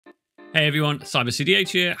Hey everyone, CyberCDH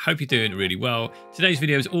here. Hope you're doing really well. Today's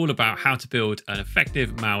video is all about how to build an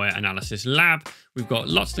effective malware analysis lab. We've got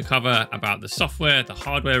lots to cover about the software, the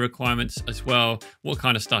hardware requirements as well, what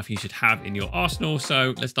kind of stuff you should have in your arsenal.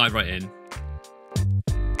 So let's dive right in.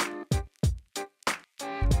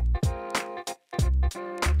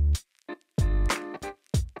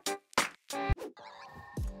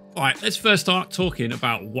 All right, let's first start talking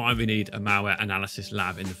about why we need a malware analysis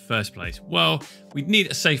lab in the first place. Well, we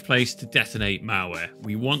need a safe place to detonate malware.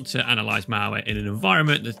 We want to analyze malware in an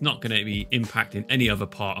environment that's not going to be impacting any other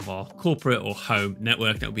part of our corporate or home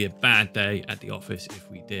network. That would be a bad day at the office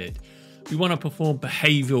if we did. We want to perform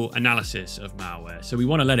behavioral analysis of malware. So we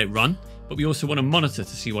want to let it run, but we also want to monitor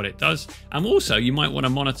to see what it does. And also you might want to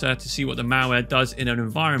monitor to see what the malware does in an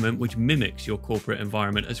environment which mimics your corporate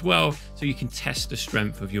environment as well, so you can test the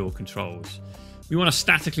strength of your controls. We want to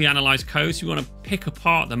statically analyze code, so we want to pick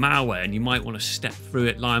apart the malware, and you might want to step through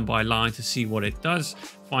it line by line to see what it does,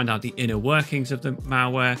 find out the inner workings of the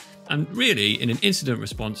malware. And really, in an incident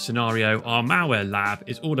response scenario, our malware lab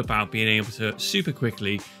is all about being able to super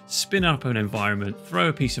quickly spin up an environment, throw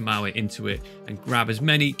a piece of malware into it, and grab as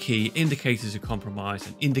many key indicators of compromise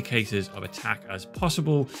and indicators of attack as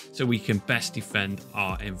possible so we can best defend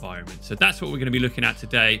our environment. So that's what we're going to be looking at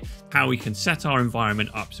today, how we can set our environment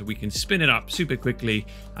up so we can spin it up super quickly,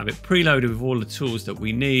 have it preloaded with all the tools that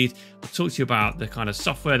we need. I'll talk to you about the kind of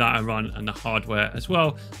software that I run and the hardware as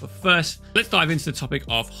well. But first, let's dive into the topic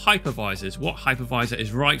of hypervisors. What hypervisor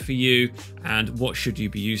is right for you and what should you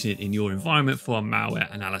be using in your environment for a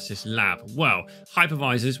malware analysis lab? Well,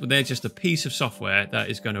 hypervisors, well, they're just a piece of software that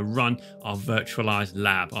is going to run our virtualized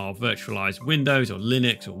lab, our virtualized Windows or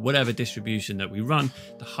Linux or whatever distribution that we run.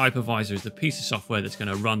 The hypervisor is the piece of software that's going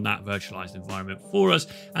to run that virtualized environment for us,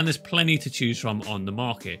 and there's plenty to choose from on the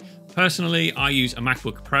market. Personally, I use a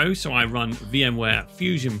MacBook Pro, so I run VMware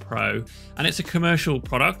Fusion Pro, and it's a commercial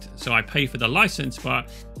product, so I pay for the license, but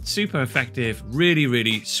super effective,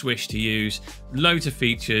 really swish to use, loads of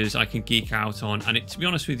features I can geek out on, and to be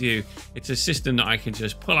honest with you, it's a system that I can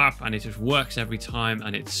just pull up and it just works every time,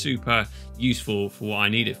 and it's super useful for what I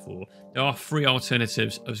need it for. There are free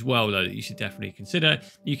alternatives as well, though, that you should definitely consider.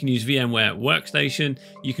 You can use VMware Workstation.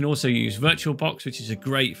 You can also use VirtualBox, which is a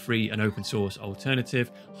great free and open source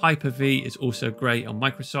alternative. Hyper-V is also great on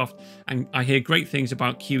Microsoft. And I hear great things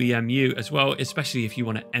about QEMU as well, especially if you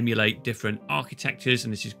want to emulate different architectures.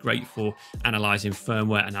 And this is great for analyzing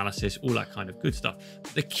firmware analysis, all that kind of good stuff.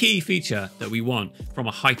 But the key feature that we want from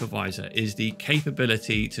a hypervisor is the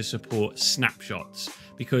capability to support snapshots,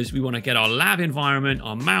 because we want to get our lab environment,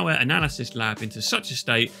 our malware analysis lab, into such a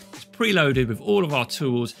state it's preloaded with all of our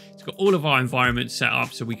tools. It's got all of our environments set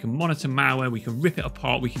up so we can monitor malware, we can rip it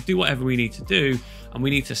apart, we can do whatever we need to do, and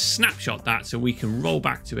we need to snapshot that so we can roll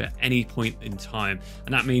back to it at any point in time.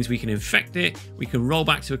 And that means we can infect it, we can roll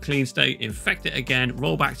back to a clean state, infect it again,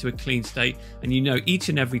 roll back to a clean state, and you know each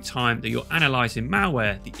and every time that you're analyzing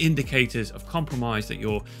malware, the indicators of compromise that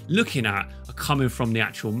you're looking at are coming from the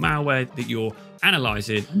actual malware that you're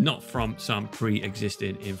analyzing, not from some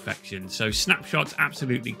pre-existing infection. So snapshots,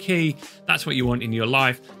 absolutely key. That's what you want in your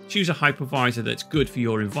life. Choose a hypervisor that's good for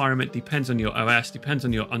your environment. Depends on your OS, depends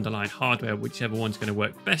on your underlying hardware, whichever one's going to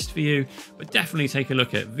work best for you. But definitely take a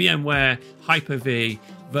look at VMware, Hyper-V,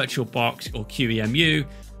 VirtualBox, or QEMU.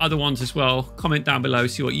 Other ones as well. Comment down below,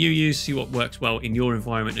 see what you use, see what works well in your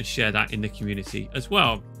environment, and share that in the community as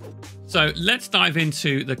well. So let's dive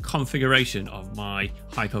into the configuration of my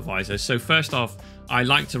hypervisor. So first off, I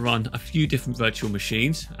like to run a few different virtual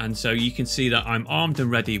machines, and so you can see that I'm armed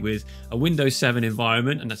and ready with a Windows 7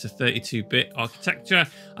 environment, and that's a 32-bit architecture.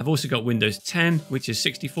 I've also got Windows 10, which is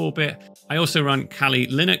 64-bit. I also run Kali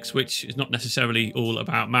Linux, which is not necessarily all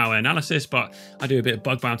about malware analysis, but I do a bit of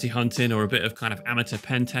bug bounty hunting or a bit of kind of amateur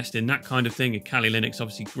pen testing, that kind of thing. And Kali Linux,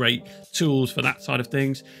 obviously great tools for that side of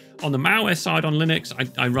things. On the malware side on Linux,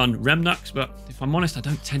 I run REMNUX, but if I'm honest, I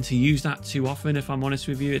don't tend to use that too often, if I'm honest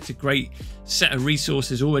with you. It's a great set of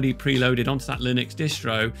resources already preloaded onto that Linux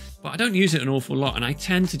distro, but I don't use it an awful lot, and I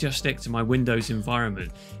tend to just stick to my Windows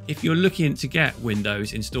environment. If you're looking to get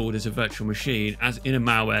Windows installed as a virtual machine, as in a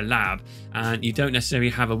malware lab, and you don't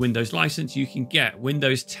necessarily have a Windows license, you can get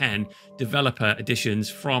Windows 10 developer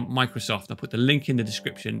editions from Microsoft. I'll put the link in the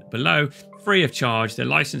description below. Free of charge. They're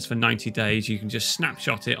licensed for 90 days. You can just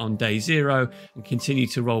snapshot it on day 0 and continue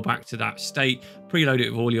to roll back to that state. Preload it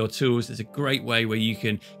with all your tools. There's a great way where you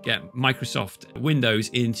can get Microsoft Windows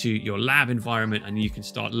into your lab environment, and you can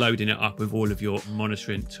start loading it up with all of your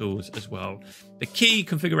monitoring tools as well. The key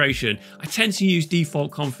configuration, I tend to use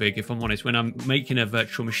default config, if I'm honest. When I'm making a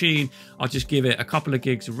virtual machine, I'll just give it a couple of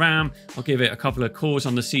gigs of RAM, I'll give it a couple of cores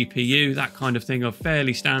on the CPU, that kind of thing, are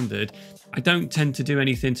fairly standard. I don't tend to do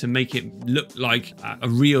anything to make it look like a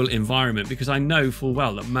real environment, because I know full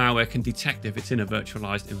well that malware can detect if it's in a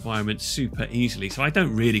virtualized environment super easily. So I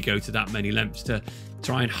don't really go to that many lengths to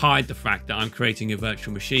try and hide the fact that I'm creating a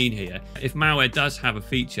virtual machine here. If malware does have a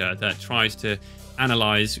feature that tries to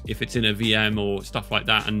analyze if it's in a VM or stuff like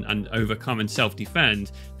that and overcome and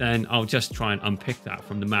self-defend, then I'll just try and unpick that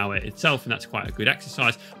from the malware itself, and that's quite a good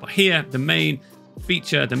exercise. But here, the main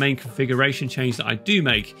feature, the main configuration change that I do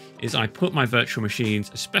make is I put my virtual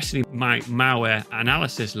machines, especially my malware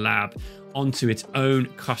analysis lab, onto its own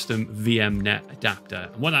custom VMnet adapter.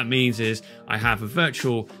 And what that means is I have a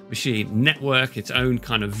virtual machine network, its own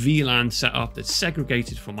kind of VLAN setup that's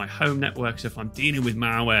segregated from my home network. So if I'm dealing with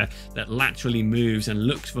malware that laterally moves and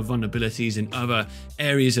looks for vulnerabilities in other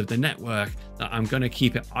areas of the network, that I'm going to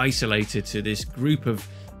keep it isolated to this group of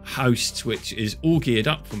hosts which is all geared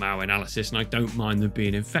up for malware analysis, and I don't mind them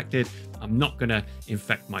being infected. I'm not going to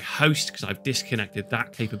infect my host because I've disconnected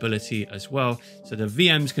that capability as well. So the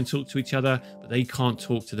VMs can talk to each other, but they can't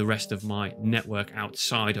talk to the rest of my network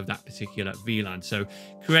outside of that particular VLAN. So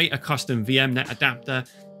create a custom VMnet adapter.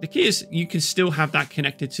 The key is you can still have that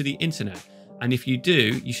connected to the internet. And if you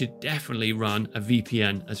do, you should definitely run a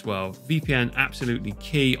VPN as well. VPN absolutely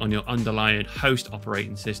key on your underlying host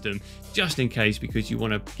operating system, just in case, because you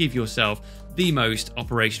want to give yourself the most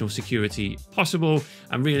operational security possible.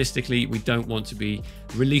 And realistically, we don't want to be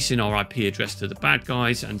releasing our IP address to the bad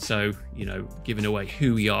guys. And so, you know, giving away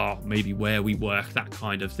who we are, maybe where we work, that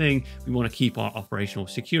kind of thing. We want to keep our operational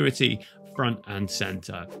security front and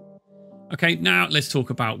center. Okay, now let's talk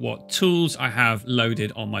about what tools I have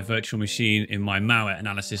loaded on my virtual machine in my malware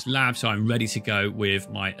analysis lab, so I'm ready to go with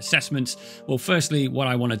my assessments. Well, firstly, what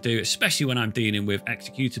I want to do, especially when I'm dealing with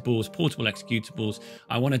executables, portable executables,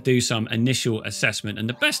 I want to do some initial assessment, and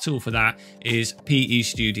the best tool for that is PE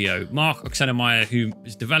Studio. Mark Oxenamaya, who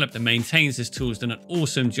has developed and maintains this tool, has done an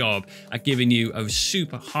awesome job at giving you a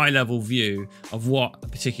super high-level view of what a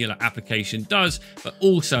particular application does, but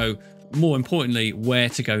also more importantly, where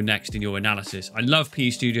to go next in your analysis. I love PE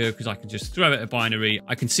Studio because I can just throw it a binary.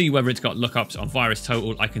 I can see whether it's got lookups on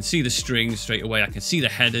VirusTotal. I can see the strings straight away. I can see the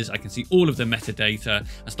headers. I can see all of the metadata.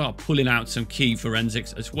 I start pulling out some key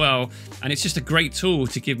forensics as well. And it's just a great tool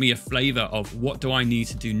to give me a flavor of what do I need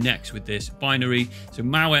to do next with this binary. So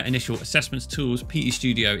malware initial assessments tools, PE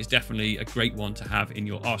Studio is definitely a great one to have in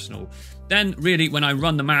your arsenal. Then really, when I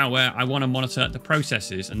run the malware, I want to monitor the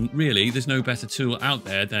processes. And really, there's no better tool out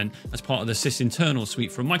there than, as part of the sysinternal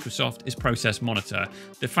suite from Microsoft, is Process Monitor,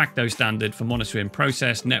 de facto standard for monitoring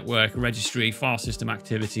process, network, registry, file system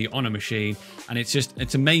activity on a machine. And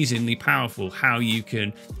it's amazingly powerful how you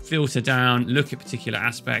can filter down, look at particular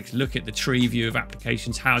aspects, look at the tree view of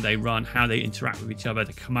applications, how they run, how they interact with each other,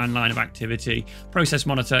 the command line of activity. Process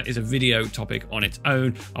Monitor is a video topic on its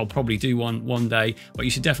own. I'll probably do one day, but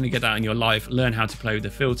you should definitely get that in your life, learn how to play with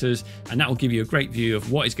the filters, and that will give you a great view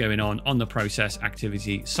of what is going on the process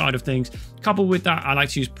activity side of things. Coupled with that, I like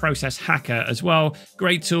to use Process Hacker as well.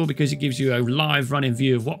 Great tool because it gives you a live running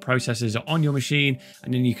view of what processes are on your machine,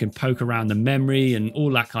 and then you can poke around the memory and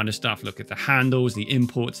all that kind of stuff, look at the handles, the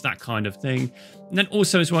imports, that kind of thing. And then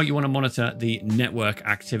also as well, you want to monitor the network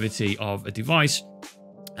activity of a device.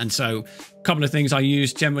 And so a couple of things I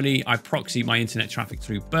use. Generally, I proxy my internet traffic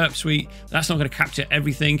through Burp Suite. That's not going to capture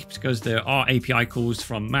everything because there are API calls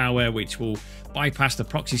from malware which will bypass the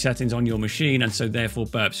proxy settings on your machine, and so therefore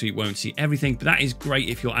Burp Suite won't see everything. But that is great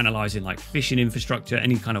if you're analyzing like phishing infrastructure,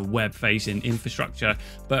 any kind of web-facing infrastructure.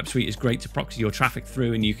 Burp Suite is great to proxy your traffic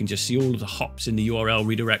through, and you can just see all of the hops in the URL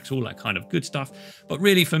redirects, all that kind of good stuff. But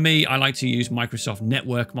really for me, I like to use Microsoft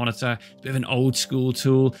Network Monitor. It's a bit of an old school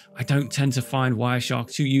tool. I don't tend to find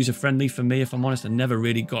Wireshark too user-friendly for me, if I'm honest. I never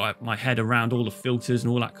really got my head around all the filters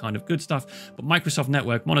and all that kind of good stuff. But Microsoft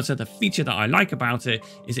Network Monitor, the feature that I like about it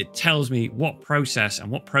is it tells me what process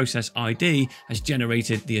and what process ID has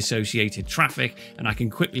generated the associated traffic, and I can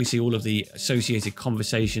quickly see all of the associated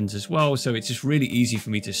conversations as well. So it's just really easy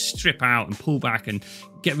for me to strip out and pull back and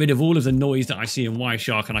get rid of all of the noise that I see in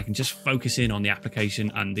Wireshark, and I can just focus in on the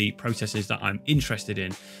application and the processes that I'm interested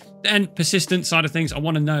in. Then persistent side of things, I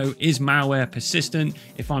want to know, is malware persistent?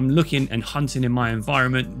 If I'm looking and hunting in my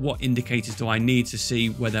environment, what indicators do I need to see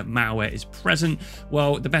whether malware is present?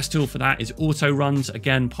 Well, the best tool for that is AUTORUNS,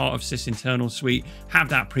 again, part of sysinternal suite. Have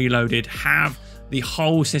that preloaded, have the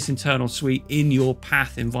whole sysinternal suite in your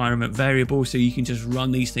path environment variable, so you can just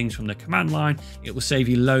run these things from the command line. It will save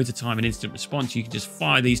you loads of time and instant response. You can just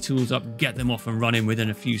fire these tools up, get them off and running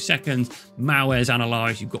within a few seconds. Malware's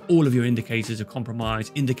analyzed. You've got all of your indicators of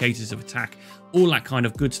compromise, indicators of attack, all that kind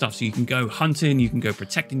of good stuff. So you can go hunting, you can go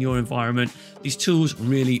protecting your environment. These tools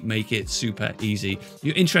really make it super easy.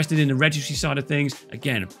 You're interested in the registry side of things,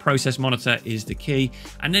 again, process monitor is the key.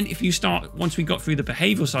 And then if you start, once we got through the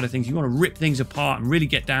behavioral side of things, you want to rip things apart and really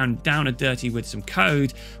get down and dirty with some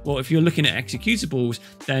code. Well, if you're looking at executables,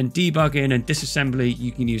 then debugging and disassembly,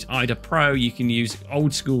 you can use IDA Pro, you can use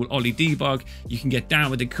old school Ollie debug, you can get down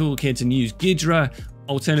with the cool kids and use Ghidra.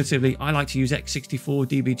 Alternatively, I like to use x64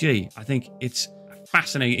 DBG. I think it's a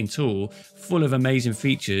fascinating tool, full of amazing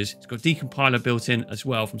features. It's got decompiler built in as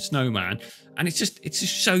well from Snowman. And it's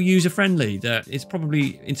just so user-friendly that it's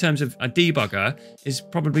probably, in terms of a debugger, is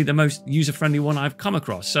probably the most user-friendly one I've come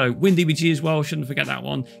across. So WinDBG as well, shouldn't forget that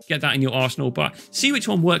one. Get that in your arsenal, but see which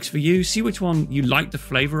one works for you. See which one you like the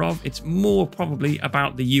flavor of. It's more probably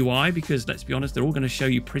about the UI, because let's be honest, they're all going to show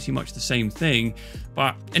you pretty much the same thing.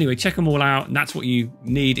 But anyway, check them all out, and that's what you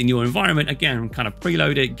need in your environment. Again, kind of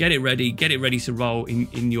preload it, get it ready to roll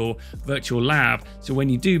in your virtual lab. So when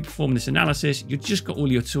you do perform this analysis, you've just got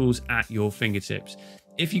all your tools at your fingertips.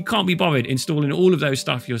 If you can't be bothered installing all of those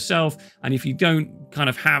stuff yourself, and if you don't kind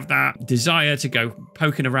of have that desire to go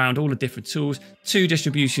poking around all the different tools, 2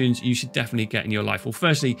 distributions you should definitely get in your life. Well,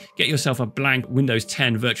 firstly, get yourself a blank Windows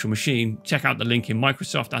 10 virtual machine. Check out the link in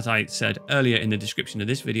Microsoft, as I said earlier in the description of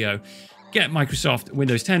this video. Get Microsoft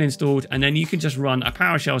Windows 10 installed, and then you can just run a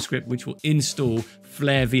PowerShell script which will install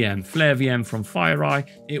Flare VM. Flare VM from FireEye.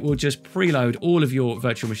 It will just preload all of your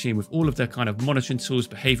virtual machine with all of the kind of monitoring tools,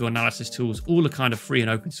 behavioral analysis tools, all the kind of free and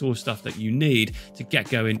open source stuff that you need to get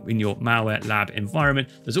going in your malware lab environment.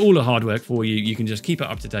 There's all the hard work for you. You can just keep it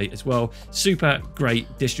up to date as well. Super great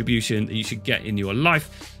distribution that you should get in your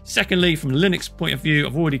life. Secondly, from a Linux point of view,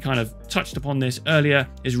 I've already kind of touched upon this earlier,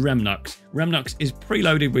 is REMNUX. REMNUX is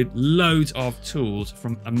preloaded with loads of tools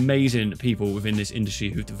from amazing people within this industry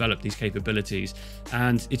who've developed these capabilities.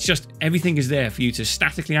 And it's just, everything is there for you to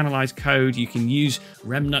statically analyze code. You can use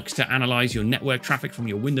REMNUX to analyze your network traffic from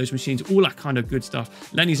your Windows machines, all that kind of good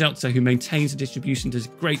stuff. Lenny Zeltzer, who maintains the distribution, does a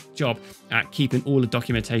great job at keeping all the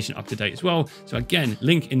documentation up to date as well. So again,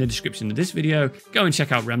 link in the description of this video. Go and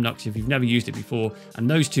check out REMNUX if you've never used it before. And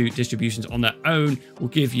those 2 distributions on their own will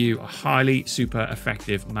give you a highly super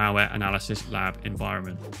effective malware analysis lab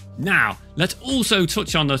environment. Now, let's also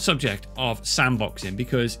touch on the subject of sandboxing,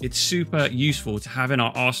 because it's super useful to have in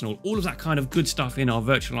our arsenal all of that kind of good stuff in our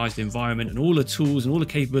virtualized environment, and all the tools and all the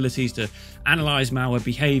capabilities to analyze malware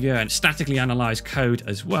behavior and statically analyze code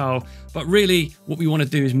as well. But really, what we want to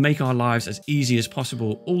do is make our lives as easy as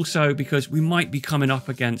possible, also because we might be coming up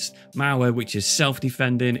against malware which is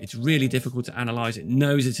self-defending. It's really difficult to analyze. It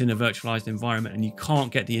knows it's in a virtualized environment and you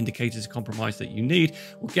can't get the indicators of compromise that you need.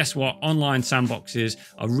 Well, guess what? Online sandboxes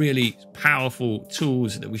are really powerful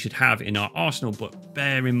tools that we should have in our arsenal, but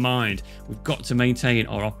bear in mind, we've got to maintain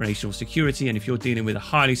our operational security. And if you're dealing with a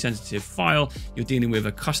highly sensitive file, you're dealing with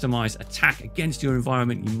a customized attack against your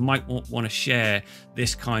environment, you might want to share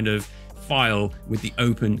this kind of file with the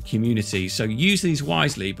open community. So use these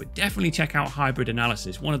wisely, but definitely check out Hybrid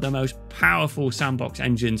Analysis, one of the most powerful sandbox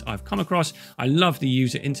engines I've come across. I love the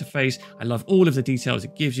user interface. I love all of the details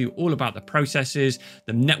it gives you, all about the processes,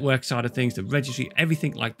 the network side of things, the registry,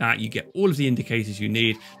 everything like that. You get all of the indicators you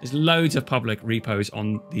need. There's loads of public repos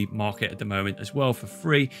on the market at the moment as well for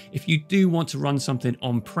free. If you do want to run something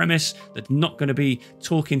on premise that's not going to be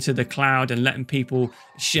talking to the cloud and letting people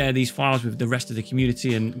share these files with the rest of the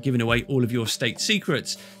community and giving away all of your state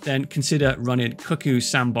secrets, then consider running Cuckoo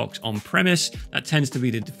Sandbox on premise. That tends to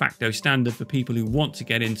be the de facto standard for people who want to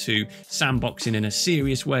get into sandboxing in a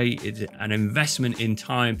serious way. It's an investment in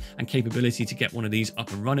time and capability to get one of these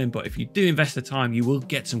up and running, but if you do invest the time, you will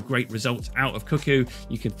get some great results out of Cuckoo.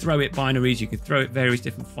 You can throw it binaries, you can throw it various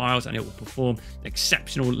different files, and it will perform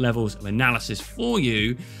exceptional levels of analysis for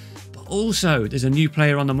you. Also, there's a new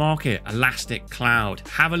player on the market, Elastic Cloud.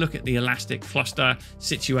 Have a look at the Elastic cluster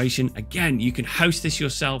situation. Again, you can host this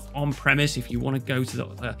yourself on premise if you want to go to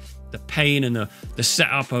the pain and the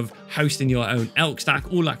setup of hosting your own elk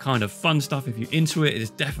stack, all that kind of fun stuff. If you're into it, it is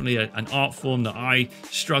definitely an art form that I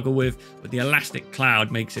struggle with, but the Elastic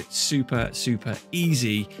Cloud makes it super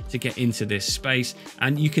easy to get into this space,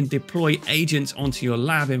 and you can deploy agents onto your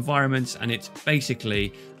lab environments, and it's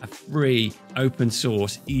basically a free open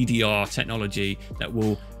source EDR technology that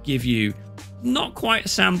will give you not quite a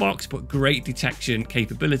sandbox, but great detection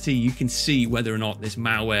capability. You can see whether or not this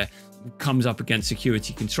malware comes up against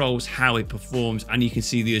security controls, how it performs, and you can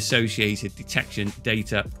see the associated detection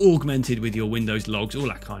data augmented with your Windows logs, all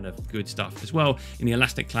that kind of good stuff as well in the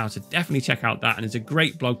Elastic Cloud. So definitely check out that. And there's a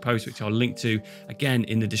great blog post, which I'll link to again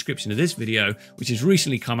in the description of this video, which has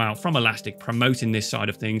recently come out from Elastic promoting this side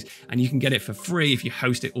of things. And you can get it for free if you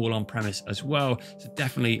host it all on premise as well. So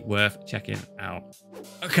definitely worth checking out.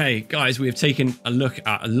 Okay, guys, we have taken a look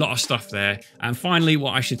at a lot of stuff there. And finally,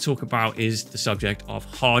 what I should talk about is the subject of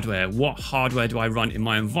hardware. What hardware do I run in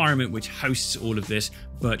my environment which hosts all of this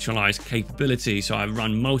virtualized capability? So I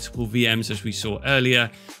run multiple VMs, as we saw earlier.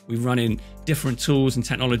 We run in different tools and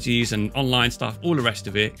technologies and online stuff, all the rest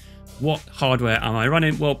of it. What hardware am I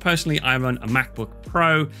running? Well, personally, I run a MacBook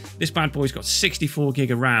Pro. This bad boy's got 64 gig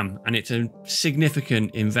of RAM, and it's a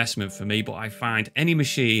significant investment for me, but I find any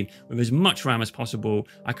machine with as much RAM as possible.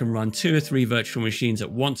 I can run 2 or 3 virtual machines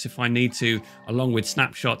at once if I need to, along with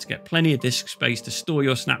snapshots, get plenty of disk space to store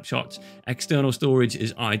your snapshots. External storage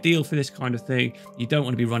is ideal for this kind of thing. You don't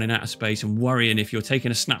want to be running out of space and worrying if you're taking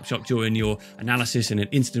a snapshot during your analysis in an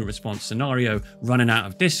incident response scenario, running out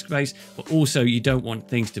of disk space, but also you don't want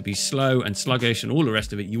things to be slow and sluggish and all the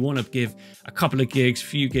rest of it. You want to give a couple of gigs,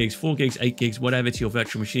 few gigs, 4 gigs, 8 gigs, whatever, to your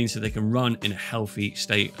virtual machine so they can run in a healthy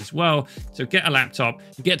state as well. So get a laptop,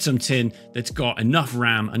 get some tin that's got enough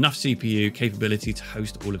RAM, enough CPU capability to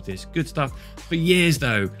host all of this good stuff. For years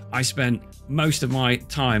though, I spent most of my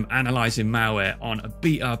time analyzing malware on a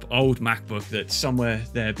beat up old MacBook that's somewhere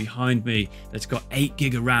there behind me that's got 8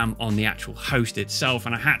 gig of RAM on the actual host itself,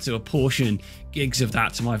 and I had to apportion gigs of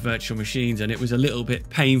that to my virtual machines, and it was a little bit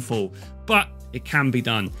painful, but it can be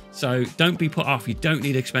done. So don't be put off. You don't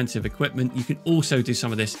need expensive equipment. You can also do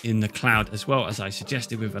some of this in the cloud as well, as I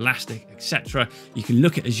suggested with Elastic, etc. You can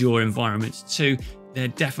look at Azure environments too. They're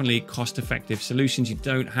definitely cost-effective solutions. You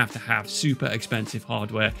don't have to have super expensive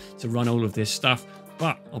hardware to run all of this stuff.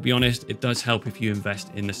 But I'll be honest, it does help if you invest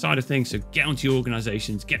in the side of things. So get onto your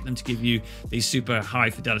organizations, get them to give you these super high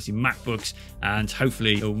fidelity MacBooks, and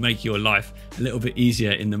hopefully it'll make your life a little bit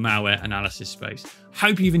easier in the malware analysis space.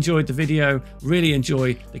 Hope you've enjoyed the video. Really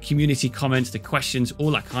enjoy the community comments, the questions, all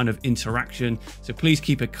that kind of interaction. So please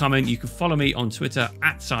keep it coming. You can follow me on Twitter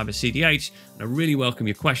 @CyberCDH, and I really welcome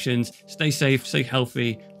your questions. Stay safe, stay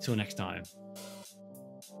healthy. Till next time.